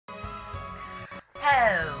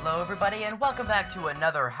Hello everybody and welcome back to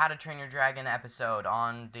another How to Train Your Dragon episode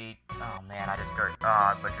on the... Oh man, I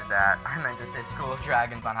butchered that. I meant to say School of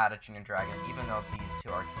Dragons on How to Train Your Dragon, even though these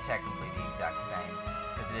two are technically the exact same,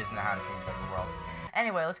 because it is in the How to Train Your Dragon world.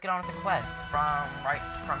 Anyway, let's get on with the quest from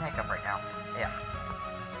Hiccup right now. Yeah.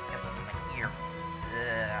 Got something in my ear.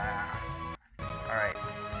 Alright.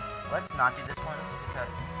 Let's not do this one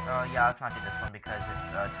because... yeah, let's not do this one because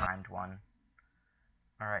it's a timed one.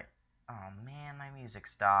 Alright. Oh man, my music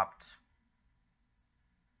stopped.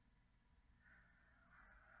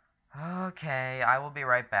 Okay, I will be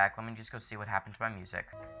right back. Let me just go see what happened to my music.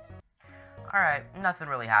 Alright, nothing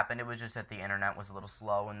really happened. It was just that the internet was a little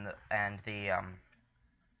slow and the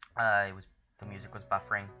music was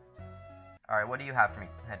buffering. Alright, what do you have for me,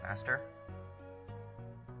 Headmaster?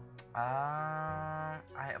 I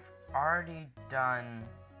have already done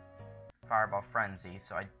Fireball Frenzy,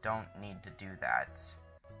 so I don't need to do that.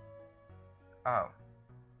 Oh,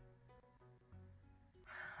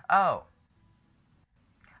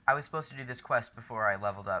 I was supposed to do this quest before I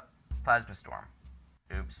leveled up Plasma Storm.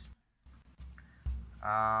 Oops.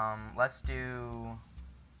 Let's do...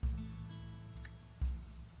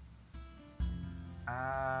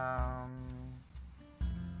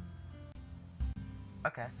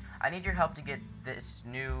 Okay. I need your help to get this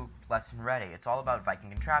new lesson ready. It's all about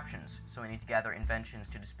Viking contraptions, so we need to gather inventions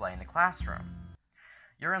to display in the classroom.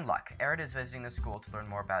 You're in luck. Eric is visiting the school to learn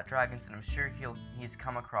more about dragons, and I'm sure he's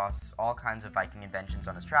come across all kinds of Viking inventions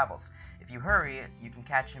on his travels. If you hurry, you can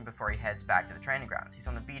catch him before he heads back to the training grounds. He's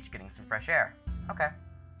on the beach getting some fresh air. Okay.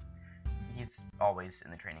 He's always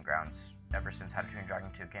in the training grounds, ever since How to Train Your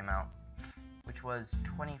Dragon 2 came out, which was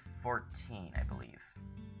 2014, I believe.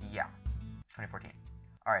 Yeah, 2014.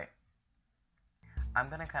 Alright. I'm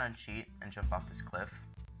gonna kind of cheat and jump off this cliff.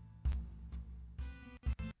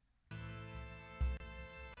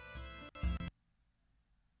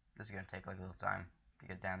 This is gonna take like a little time to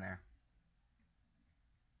get down there.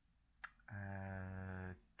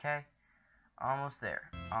 Okay. Almost there.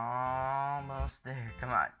 Almost there.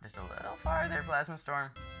 Come on. Just a little farther, Plasma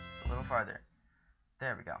Storm. Just a little farther.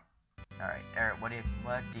 There we go. Alright, Eric, what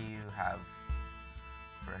do you have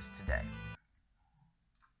for us today?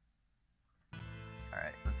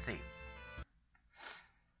 Alright, let's see.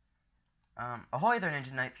 Ahoy there,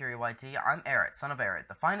 NinjaNightFury YT. I'm Eric, son of Eric,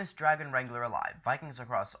 the finest dragon wrangler alive. Vikings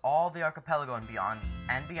across all the archipelago and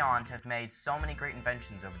beyond have made so many great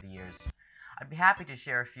inventions over the years. I'd be happy to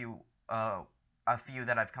share a few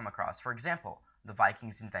that I've come across. For example, the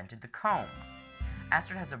Vikings invented the comb.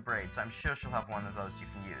 Astrid has a braid, so I'm sure she'll have one of those you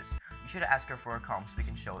can use. You should ask her for a comb so we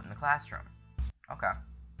can show it in the classroom. Okay.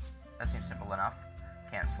 That seems simple enough.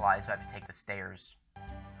 Can't fly, so I have to take the stairs.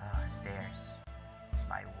 Stairs.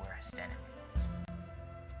 My worst enemy.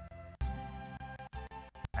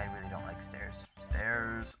 I really don't like stairs.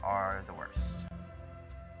 Stairs are the worst.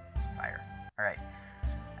 Fire. Alright.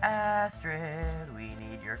 Astrid, we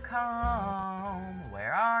need your comb.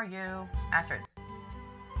 Where are you? Astrid.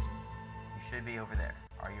 You should be over there.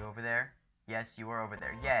 Are you over there? Yes, you are over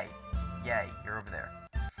there. Yay. Yay, you're over there.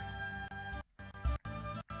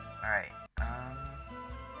 Alright.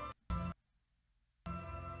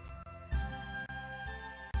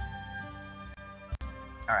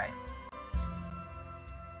 Alright.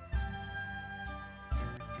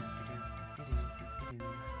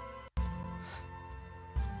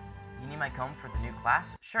 You need my comb for the new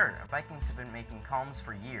class? Sure, Vikings have been making combs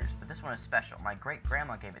for years, but this one is special. My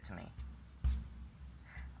great-grandma gave it to me.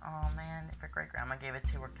 Oh man, if her great-grandma gave it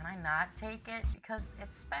to her, can I not take it? Because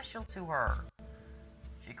it's special to her.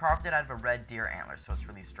 She carved it out of a red deer antler, so it's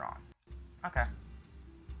really strong. Okay. At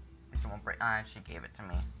least it won't break. She gave it to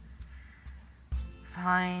me.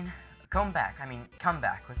 Fine. Come back to me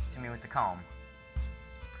with the comb.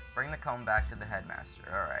 Bring the comb back to the headmaster.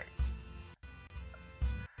 Alright.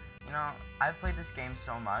 You know, I've played this game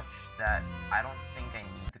so much that I don't think I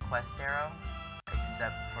need the quest arrow.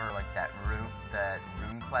 Except for, like, that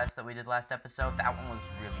rune quest that we did last episode. That one was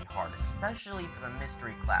really hard. Especially for the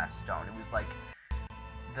mystery class stone. It was like...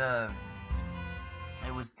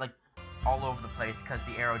 It was, like, all over the place because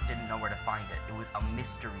the arrow didn't know where to find it. It was a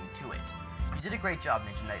mystery to it. You did a great job,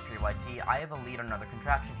 NinjaNightFury YT. I have a lead on another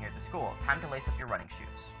contraption here at the school. Time to lace up your running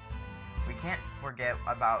shoes. We can't forget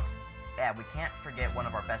one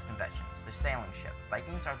of our best inventions, the sailing ship.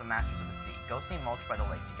 Vikings are the masters of the sea. Go see Mulch by the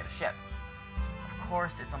lake to get a ship. Of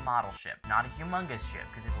course, it's a model ship, not a humongous ship,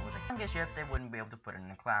 because if it was a humongous ship, they wouldn't be able to put it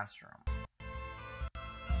in a classroom.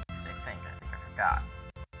 I think I forgot.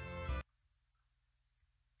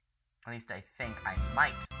 At least I think I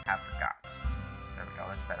might have forgot. There we go,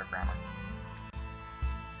 that's better grammar.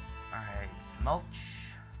 Alright,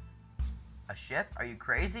 mulch. A ship? Are you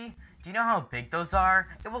crazy? Do you know how big those are?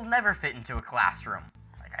 It will never fit into a classroom.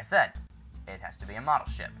 Like I said, it has to be a model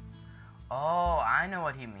ship. Oh, I know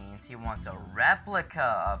what he means. He wants a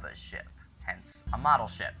replica of a ship, hence a model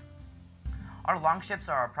ship. Our longships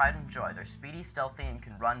are our pride and joy. They're speedy, stealthy, and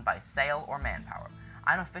can run by sail or manpower.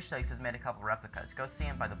 I know Fishlegs has made a couple replicas. Go see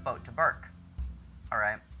him by the boat to Burke.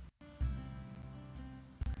 Alright.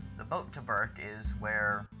 The boat to Burke is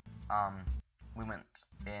where we went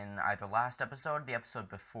in either last episode or the episode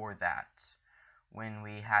before that, when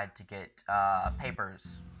we had to get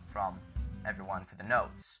papers from everyone for the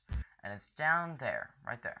notes. And it's down there,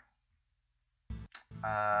 right there.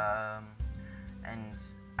 And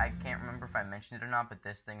I can't remember if I mentioned it or not, but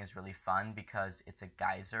this thing is really fun because it's a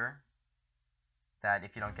geyser that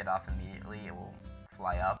if you don't get off immediately, it will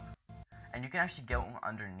fly up. And you can actually go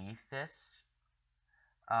underneath this.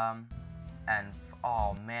 And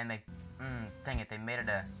oh man, dang it, they made it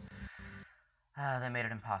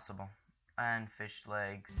impossible. And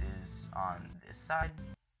Fishlegs is on this side.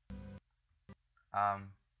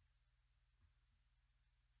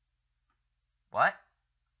 What?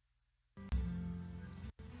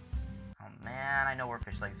 Oh man, I know where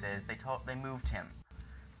Fishlegs is. They moved him.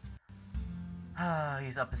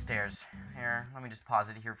 He's up the stairs. Here, let me just pause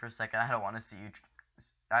it here for a second. I don't want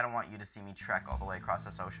you to see me trek all the way across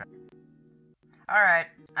this ocean. Alright,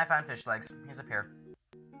 I found Fishlegs. He's up here.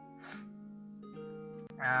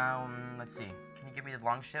 Let's see. Can you give me the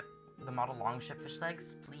longship? The model longship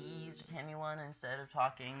Fishlegs? Please, just hand me one instead of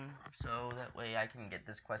talking, so that way I can get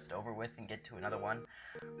this quest over with and get to another one.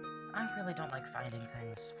 I really don't like finding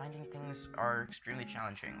things. Finding things are extremely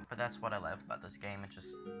challenging, but that's what I love about this game. It's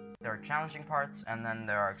just, there are challenging parts, and then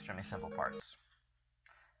there are extremely simple parts.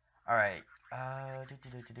 Alright. I already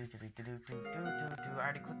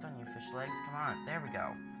clicked on you, Fishlegs. Come on. There we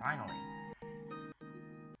go. Finally.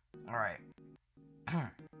 Alright.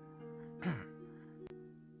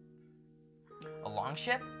 A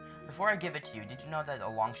longship? Before I give it to you, did you know that a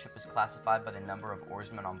longship is classified by the number of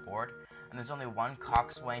oarsmen on board? And there's only one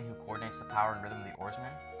coxswain who coordinates the power and rhythm of the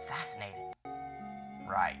oarsmen? Fascinating.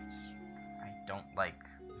 Right. I don't like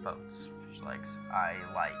boats, Fishlegs. I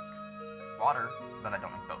like water, but I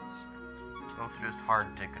don't like boats. Boats are just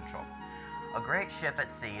hard to control. A great ship at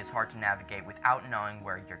sea is hard to navigate without knowing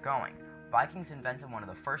where you're going. Vikings invented one of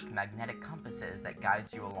the first magnetic compasses that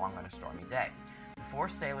guides you along on a stormy day. Before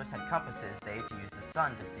sailors had compasses, they had to use the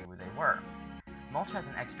sun to see where they were. Mulch has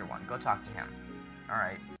an extra one. Go talk to him.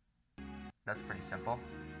 Alright. That's pretty simple.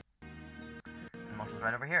 And Mulch is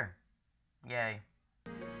right over here. Yay.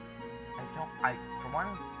 For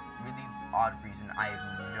one really odd reason, I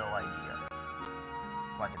have no idea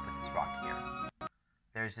why they put this rock here.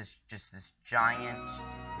 There's just this giant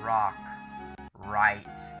rock right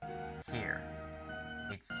here.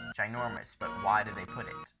 It's ginormous, but why did they put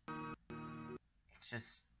it? It's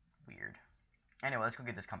just weird. Anyway, let's go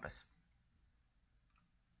get this compass.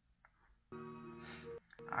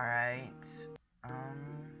 Alright.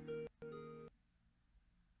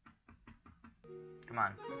 Come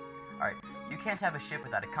on. Alright, you can't have a ship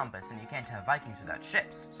without a compass, and you can't have Vikings without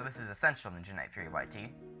ships, so this is essential NinjaNightFury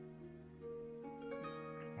YT.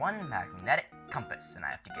 One magnetic compass, and I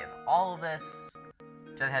have to give all of this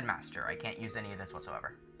to the headmaster. I can't use any of this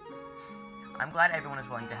whatsoever. I'm glad everyone is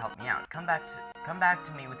willing to help me out. Come back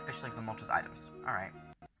to me with Fishlegs and Mulch's items. Alright.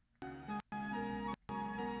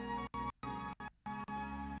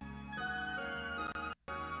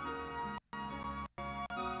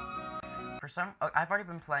 I've already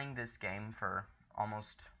been playing this game for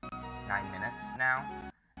almost 9 minutes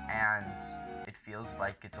now, and it feels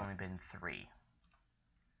like it's only been 3.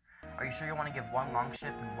 Are you sure you want to give one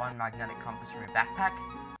longship and one magnetic compass from your backpack?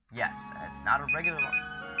 Yes, and it's not a regular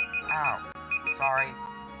Ow. Sorry.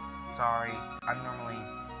 I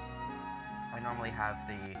normally have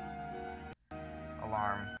the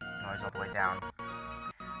alarm noise all the way down.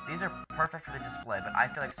 These are perfect for the display, but I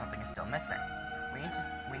feel like something is still missing.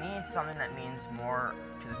 We need something that means more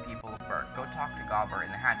to the people of Burke. Go talk to Gobber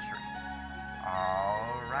in the hatchery.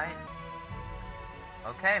 Alright.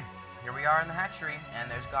 Okay, here we are in the hatchery, and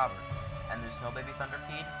there's Gobber. And there's no baby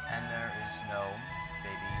Thunderpede, and there is no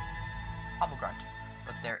baby Hobblegrunt.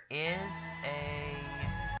 But there is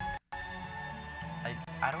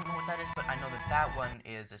I don't know what that is, but I know that one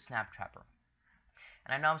is a Snap Trapper.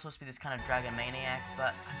 And I know I'm supposed to be this kind of dragon maniac,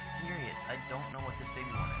 but I'm serious. I don't know what this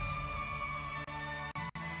baby one is.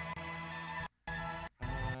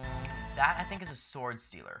 That, I think, is a sword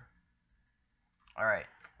stealer. Alright.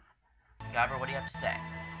 Gobber, what do you have to say?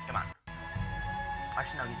 Come on.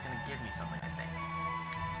 Actually, no, he's gonna give me something, I think.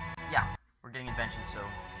 Yeah, we're getting inventions, so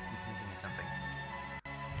he's gonna give me something.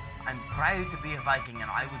 I'm proud to be a Viking, and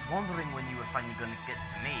I was wondering when you were finally going to get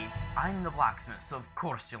to me. I'm the blacksmith, so of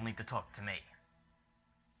course you'll need to talk to me.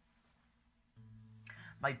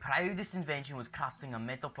 My proudest invention was crafting a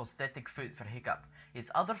metal prosthetic foot for Hiccup.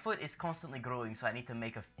 His other foot is constantly growing, so I need to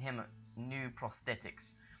make him new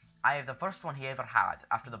prosthetics. I have the first one he ever had,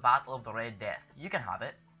 after the Battle of the Red Death. You can have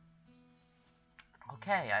it.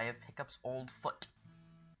 Okay, I have Hiccup's old foot.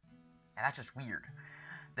 And that's just weird.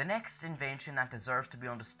 The next invention that deserves to be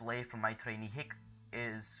on display from my trainee Hiccup.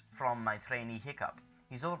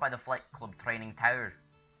 He's over by the Flight Club training tower.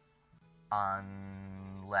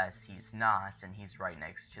 Unless he's not, and he's right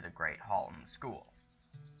next to the Great Hall in the school.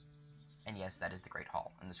 And yes, that is the Great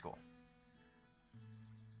Hall in the school.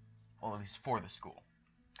 Well, at least for the school.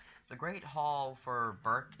 The Great Hall for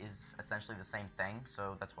Burke is essentially the same thing,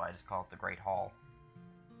 so that's why I just call it the Great Hall.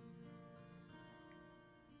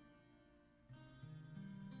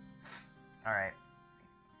 Alright.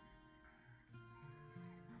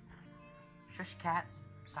 Shush, cat.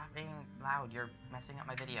 Stop being loud. You're messing up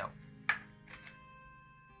my video.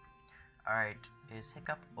 Alright, is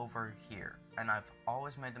Hiccup over here? And I've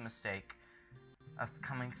always made the mistake of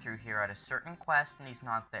coming through here at a certain quest and he's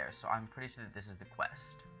not there, so I'm pretty sure that this is the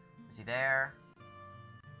quest. Is he there?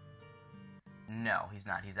 No, he's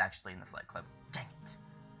not. He's actually in the Flight Club. Dang it.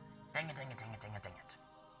 Dang it, dang it, dang it, dang it, dang it.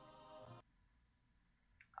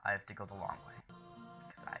 I have to go the long way,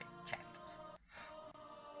 because I checked.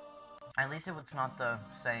 At least it's not the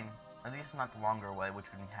same, at least it's not the longer way, which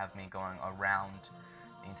would have me going around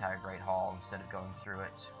the entire Great Hall instead of going through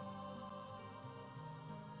it.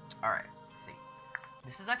 Alright, let's see.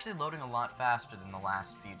 This is actually loading a lot faster than the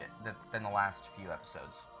last few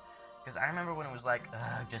episodes. Because I remember when it was like,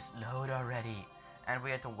 ugh, just load already. And we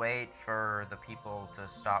had to wait for the people to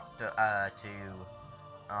stop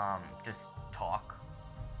just talk.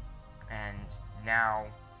 And now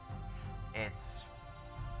it's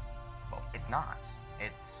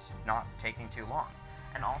not taking too long.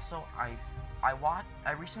 And also I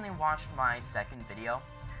recently watched my second video.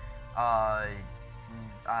 I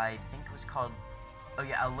think it was called, oh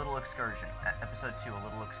yeah, A Little Excursion, episode 2, A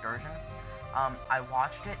Little Excursion. I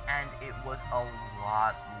watched it and it was a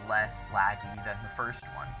lot less laggy than the first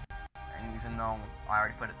one. And even though I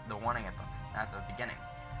already put the warning at the beginning.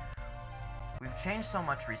 We've changed so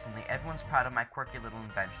much recently, everyone's proud of my quirky little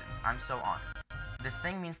inventions. I'm so honored. This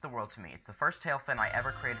thing means the world to me. It's the first tail fin I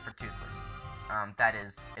ever created for Toothless. That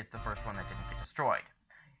is, it's the first one that didn't get destroyed.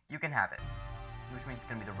 You can have it. Which means it's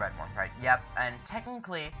gonna be the red one, right? Yep, and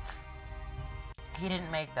technically, he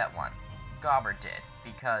didn't make that one. Gobber did,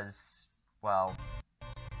 because, well,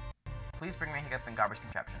 please bring me Hiccup and Gobber's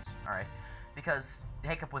contraptions, alright? Because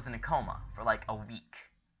Hiccup was in a coma for like a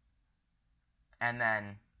week. And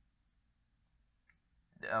then,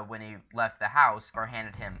 when he left the house, Gar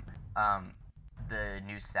handed him the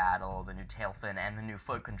new saddle, the new tail fin, and the new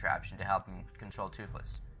foot contraption to help him control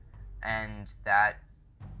Toothless. And that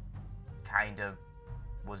kind of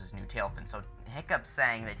was his new tail fin. So Hiccup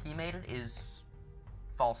saying that he made it is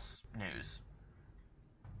false news.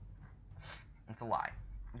 It's a lie.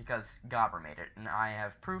 Because Gobber made it, and I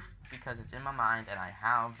have proof because it's in my mind and I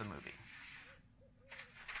have the movie.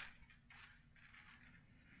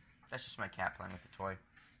 That's just my cat playing with the toy,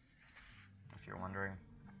 if you're wondering.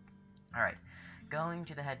 Alright, going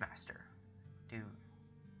to the headmaster. Do.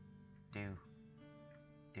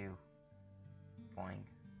 Boing.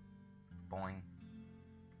 Boing.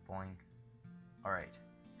 Boing. Alright.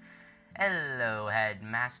 Hello,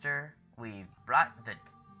 headmaster. We've brought the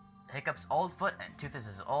Hiccup's old foot and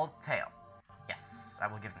Toothless' old tail. Yes, I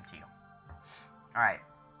will give them to you. Alright.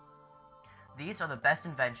 These are the best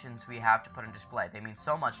inventions we have to put on display. They mean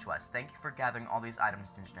so much to us. Thank you for gathering all these items,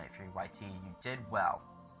 NinjaNightFury YT. You did well.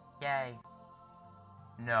 Yay.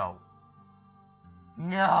 No.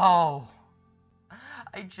 No!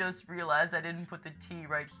 I just realized I didn't put the T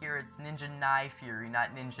right here. It's NinjaNightFury,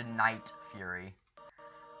 not NinjaNightFury.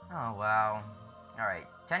 Oh, wow. Alright,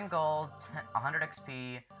 10 gold, 100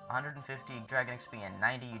 XP, 150 Dragon XP, and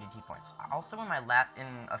 90 UDT points. Also, in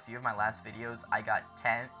a few of my last videos, I got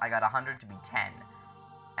 100 to be 10,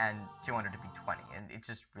 and 200 to be 20, and it's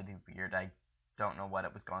just really weird. I don't know what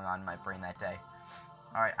was going on in my brain that day.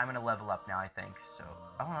 Alright, I'm gonna level up now, I think, so...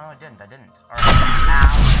 Oh, no, I didn't. Alright,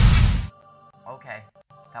 ow! Okay,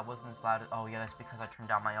 that wasn't as loud as... Oh, yeah, that's because I turned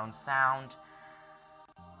down my own sound.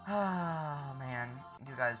 Oh, man.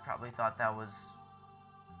 You guys probably thought that was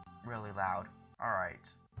really loud. Alright.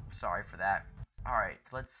 Sorry for that. Alright,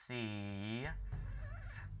 let's see.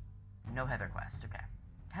 No Heather quest. Okay.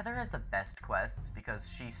 Heather has the best quests because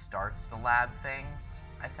she starts the lab things,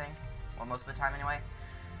 I think. Well, most of the time anyway.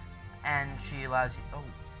 And she allows you... Oh.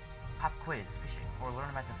 Pop quiz, fishing, or learn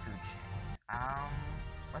about the food chain.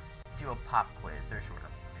 Let's do a pop quiz. They're shorter.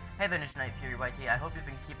 Hey there, NinjaNightFury YT. I hope you've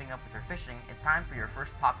been keeping up with your fishing. It's time for your first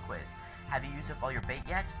pop quiz. Have you used up all your bait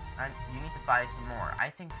yet? You need to buy some more. I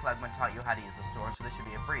think Phlegma taught you how to use the store, so this should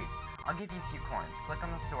be a breeze. I'll give you a few coins. Click on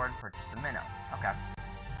the store and purchase the minnow. Okay.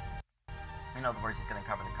 In other words, he's going to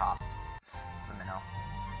cover the cost of the minnow.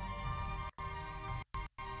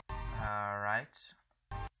 Alright.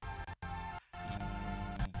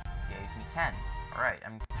 He gave me 10. Alright,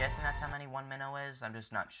 I'm guessing that's how many one minnow is. I'm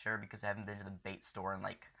just not sure because I haven't been to the bait store in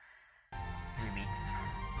like 3 weeks.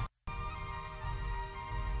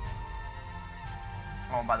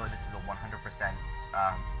 Oh, by the way, this is a 100%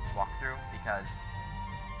 walkthrough because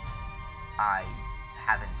I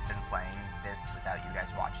haven't been playing this without you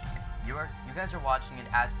guys watching it. You guys are watching it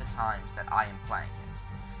at the times that I am playing it.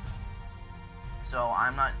 So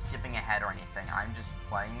I'm not skipping ahead or anything. I'm just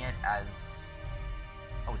playing it as...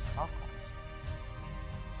 Oh, it's 12 coins.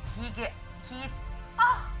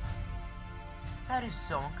 That is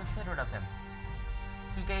so inconsiderate of him.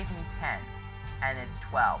 He gave me 10, and it's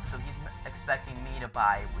 12, so he's expecting me to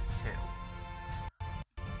buy with 2.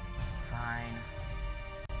 Fine.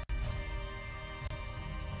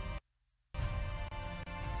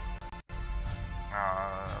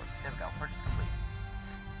 There we go. Purchase complete.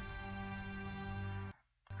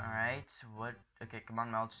 Alright, what? Okay, come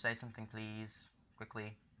on, Melch, say something, please.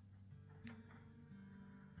 Quickly.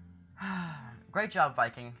 Great job,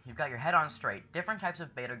 Viking. You've got your head on straight. Different types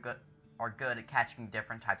of bait are good at catching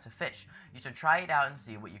different types of fish. You should try it out and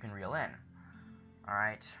see what you can reel in.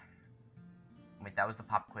 Alright. Wait, that was the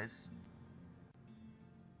pop quiz?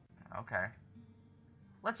 Okay.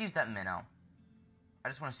 Let's use that minnow. I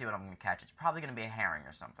just want to see what I'm going to catch. It's probably going to be a herring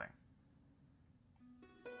or something.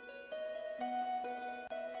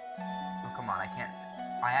 Oh, come on, I can't...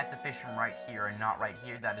 I have to fish from right here and not right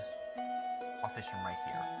here. That is... I'll fish from right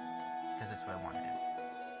here. Because that's what I want to do.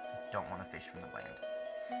 I don't want to fish from the land.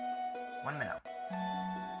 1 minnow.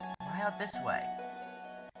 Why out this way?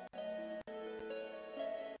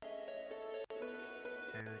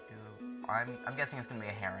 I'm guessing it's going to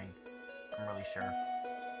be a herring. I'm really sure.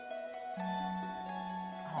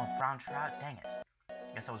 Oh, brown trout? Dang it.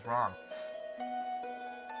 I guess I was wrong.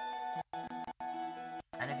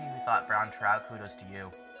 Any of you who thought brown trout, kudos to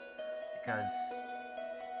you. Because,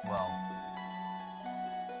 well,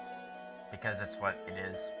 because that's what it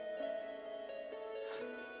is.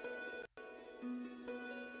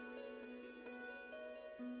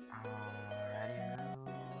 Alrighty,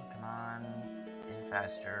 come on, in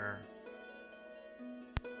faster.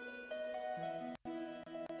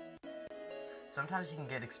 Sometimes you can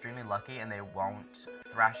get extremely lucky and they won't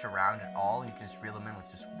thrash around at all. You can just reel them in with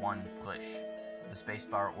just one push. The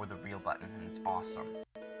spacebar or the reel button, and it's awesome.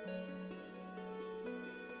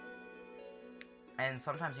 And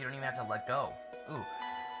sometimes you don't even have to let go. Ooh,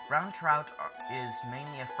 brown trout is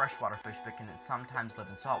mainly a freshwater fish, but can sometimes live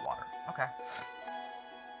in saltwater. Okay.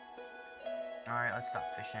 Alright, let's stop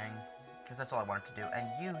fishing, because that's all I wanted to do, and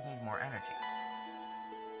you need more energy.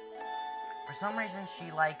 For some reason,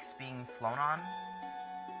 she likes being flown on,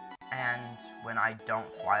 and when I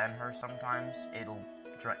don't fly on her sometimes, it'll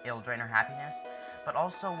drain her happiness. But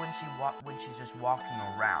also when she's just walking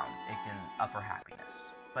around, it can up her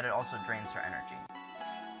happiness. But it also drains her energy.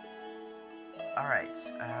 Alright,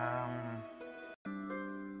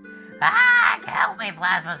 help me,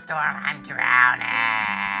 Plasma Storm, I'm drowning!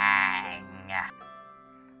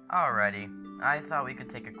 Alrighty, I thought we could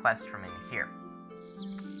take a quest from in here.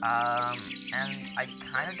 And I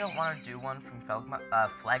kinda don't want to do one from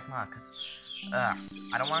Phlegma, because,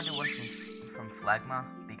 I don't want to do one from Phlegma,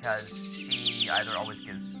 because she either always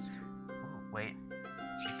gives... Ooh, wait.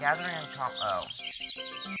 Gathering and oh.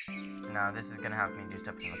 No, this is gonna have me do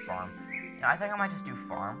stuff from the farm. You know, I think I might just do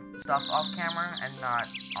farm stuff off camera and not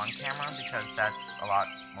on camera, because that's a lot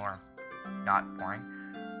more not boring.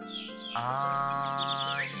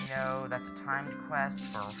 No, that's a timed quest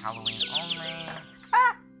for Halloween only.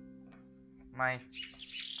 Ah! My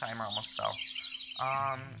timer almost fell.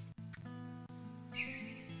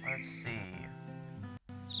 Let's see.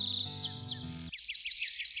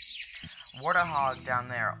 Warthog down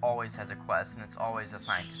there always has a quest, and it's always a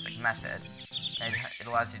scientific method. And it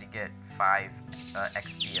allows you to get 5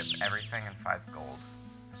 XP of everything and 5 gold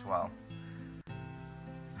as well.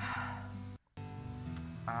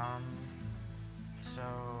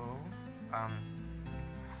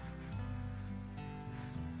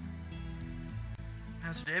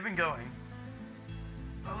 How's your day been going?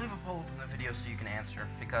 I'll leave a poll up in the video so you can answer,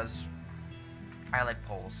 because I like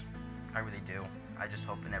polls. I really do. I just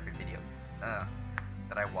hope in every video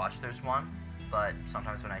that I watch there's one. but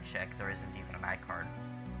sometimes when I check, there isn't even a mag card.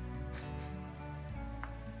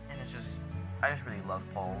 And it's just, I just really love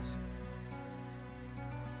polls.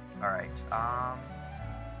 Alright,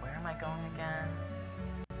 where am I going again?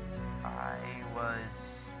 I was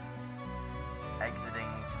exiting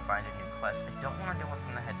to find a new quest. I don't want to do one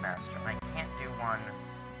from the headmaster, and I can't do one.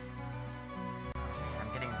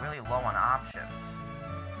 I'm getting really low on options.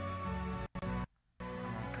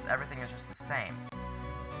 Because everything is just the same.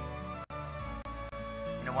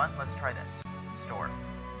 You know what? Let's try this. Store.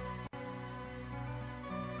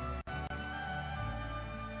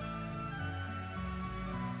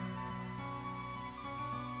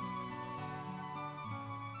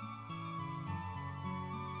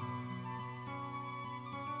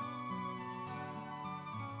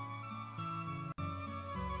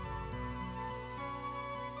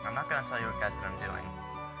 I'm not gonna tell you guys what I'm doing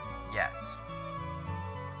yet.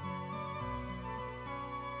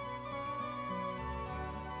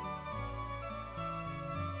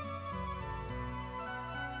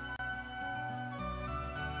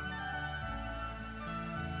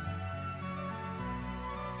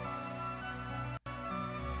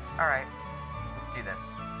 Alright, let's do this.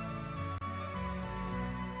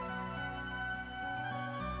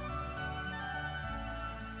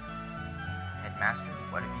 Headmaster,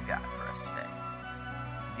 what have you got for us today?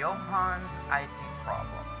 Johann's icy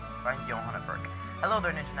problem. Find Johann at Burke. Hello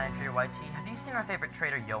there, NinjaNightFury YT. Have you seen our favorite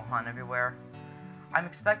trader Johann everywhere? I'm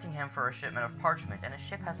expecting him for a shipment of parchment, and his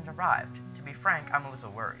ship hasn't arrived. To be frank, I'm a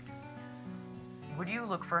little worried. Would you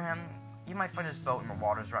look for him? You might find his boat in the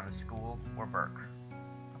waters around the school, or Burke.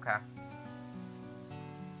 Okay.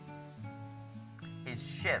 His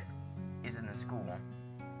ship is in the school.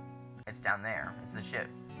 It's down there. It's the ship.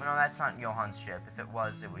 Well, no, that's not Johann's ship. If it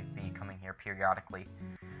was, it would be coming here periodically.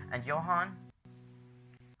 And Johann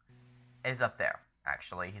is up there,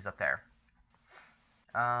 actually. He's up there.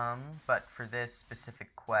 But for this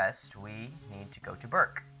specific quest, we need to go to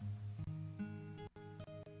Burke.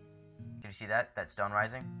 Did you see that? That stone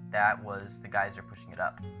rising? That was the geyser pushing it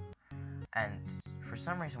up. And for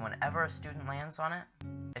some reason, whenever a student lands on it,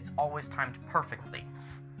 it's always timed perfectly.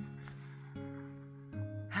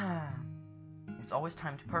 It's always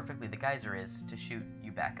timed perfectly, the geyser is, to shoot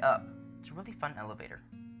you back up. It's a really fun elevator.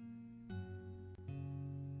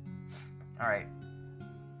 Alright.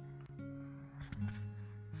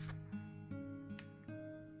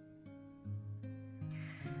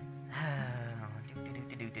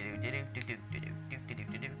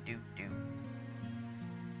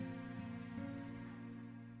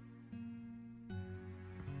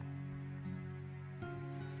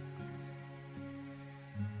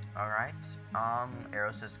 Alright,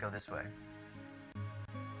 arrow says go this way.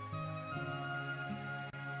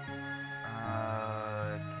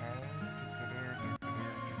 Okay.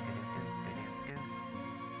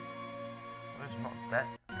 Where's not that?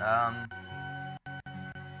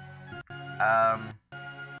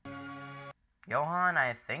 Johann,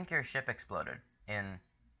 I think your ship exploded in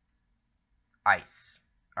ice.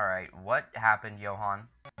 Alright, what happened, Johann?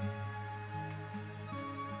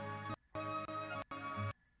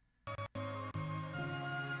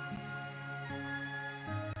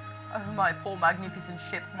 Oh, my poor magnificent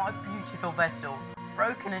ship, my beautiful vessel,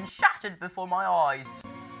 broken and shattered before my eyes.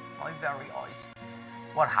 My very eyes.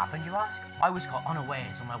 What happened, you ask? I was caught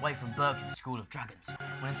unawares on my way from Burke to the School of Dragons,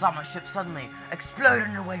 when inside my ship suddenly exploded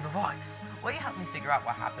in a wave of ice. Will you help me figure out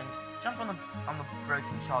what happened? Jump on the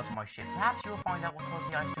broken shards of my ship. Perhaps you will find out what caused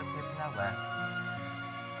the ice to appear from nowhere.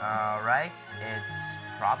 Alright, it's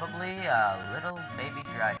probably a little baby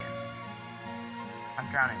dragon. I'm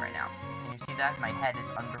drowning right now. Can you see that? My head is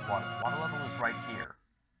underwater. The water level is right here.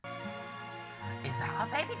 Is that a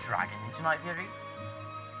baby dragon, NinjaNightFury?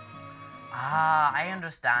 Ah, I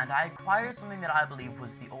understand. I acquired something that I believe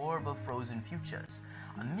was the Orb of Frozen Futures,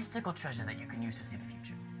 a mystical treasure that you can use to see the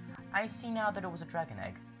future. I see now that it was a dragon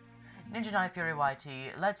egg. NinjaNightFury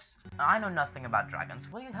YT, I know nothing about dragons.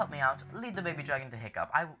 Will you help me out? Lead the baby dragon to Hiccup.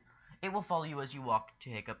 It will follow you as you walk to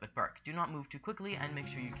Hiccup at Burke. Do not move too quickly, and make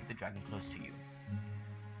sure you keep the dragon close to you.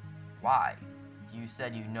 Why? You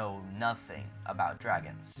said you know nothing about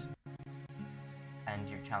dragons. And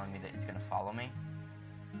you're telling me that it's gonna follow me?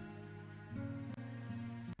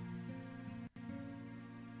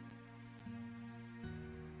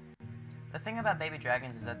 The thing about baby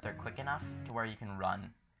dragons is that they're quick enough to where you can run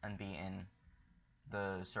and be in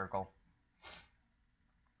the circle.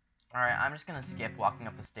 Alright, I'm just gonna skip walking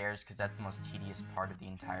up the stairs because that's the most tedious part of the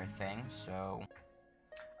entire thing, so...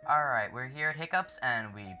 Alright, we're here at Hiccups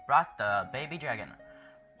and we brought the baby dragon.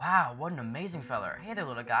 Wow, what an amazing feller. Hey there,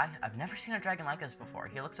 little guy. I've never seen a dragon like this before.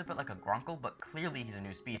 He looks a bit like a Gronckle, but clearly he's a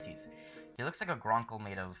new species. He looks like a Gronckle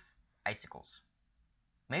made of icicles.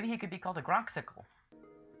 Maybe he could be called a Gronksicle.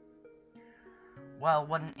 Well,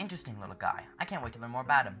 what an interesting little guy. I can't wait to learn more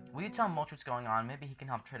about him. Will you tell Mulch what's going on? Maybe he can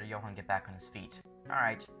help Trader Johann get back on his feet.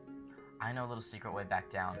 Alright. I know a little secret way back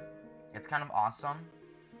down. It's kind of awesome,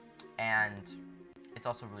 and it's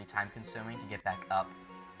also really time-consuming to get back up.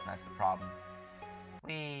 That's the problem.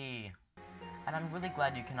 Whee! And I'm really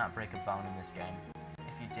glad you cannot break a bone in this game.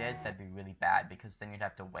 If you did, that'd be really bad, because then you'd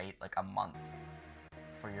have to wait like a month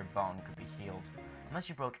for your bone could be healed. Unless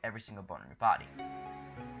you broke every single bone in your body.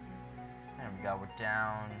 There we go, we're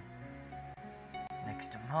down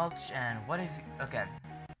next to Mulch, and what if... Okay.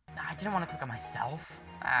 I didn't want to click on myself.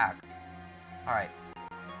 Ah. Alright.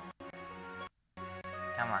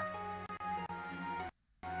 Come on.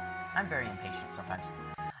 I'm very impatient sometimes.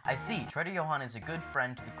 I see, Trader Johann is a good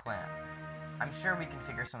friend to the clan. I'm sure we can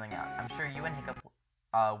figure something out. I'm sure you and Hiccup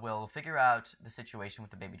will figure out the situation with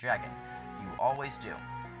the baby dragon. You always do.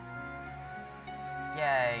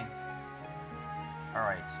 Yay.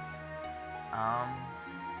 Alright.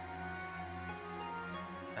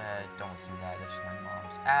 Don't listen to that, that's just my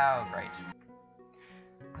mom's. Oh, great.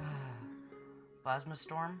 Plasma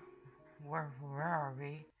storm? Where are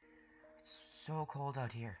we? It's so cold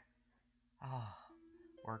out here. Oh,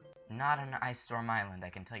 we're not on Ice Storm Island, I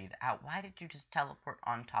can tell you that. Ow, why did you just teleport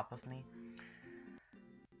on top of me?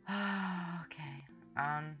 Okay,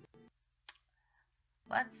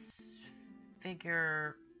 let's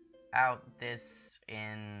figure out this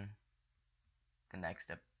in the next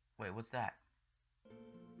step. Wait, what's that?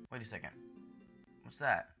 Wait a second. What's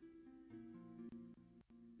that?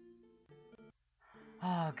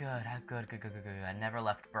 Oh, good. Good. I never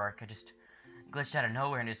left Burke. I just glitched out of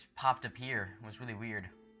nowhere and just popped up here. It was really weird.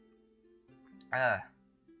 I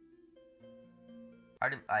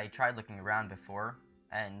tried looking around before,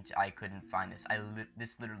 and I couldn't find this.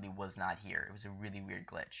 This literally was not here. It was a really weird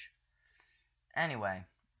glitch. Anyway.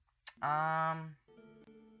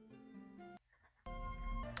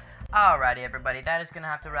 Alrighty, everybody. That is going to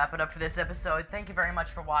have to wrap it up for this episode. Thank you very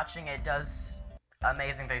much for watching. It does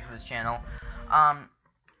amazing things for this channel.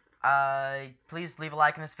 Please leave a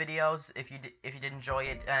like in this video if you did enjoy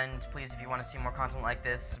it, and please, if you want to see more content like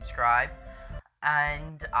this, subscribe.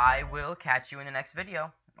 And I will catch you in the next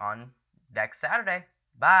video on next Saturday.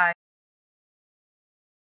 Bye.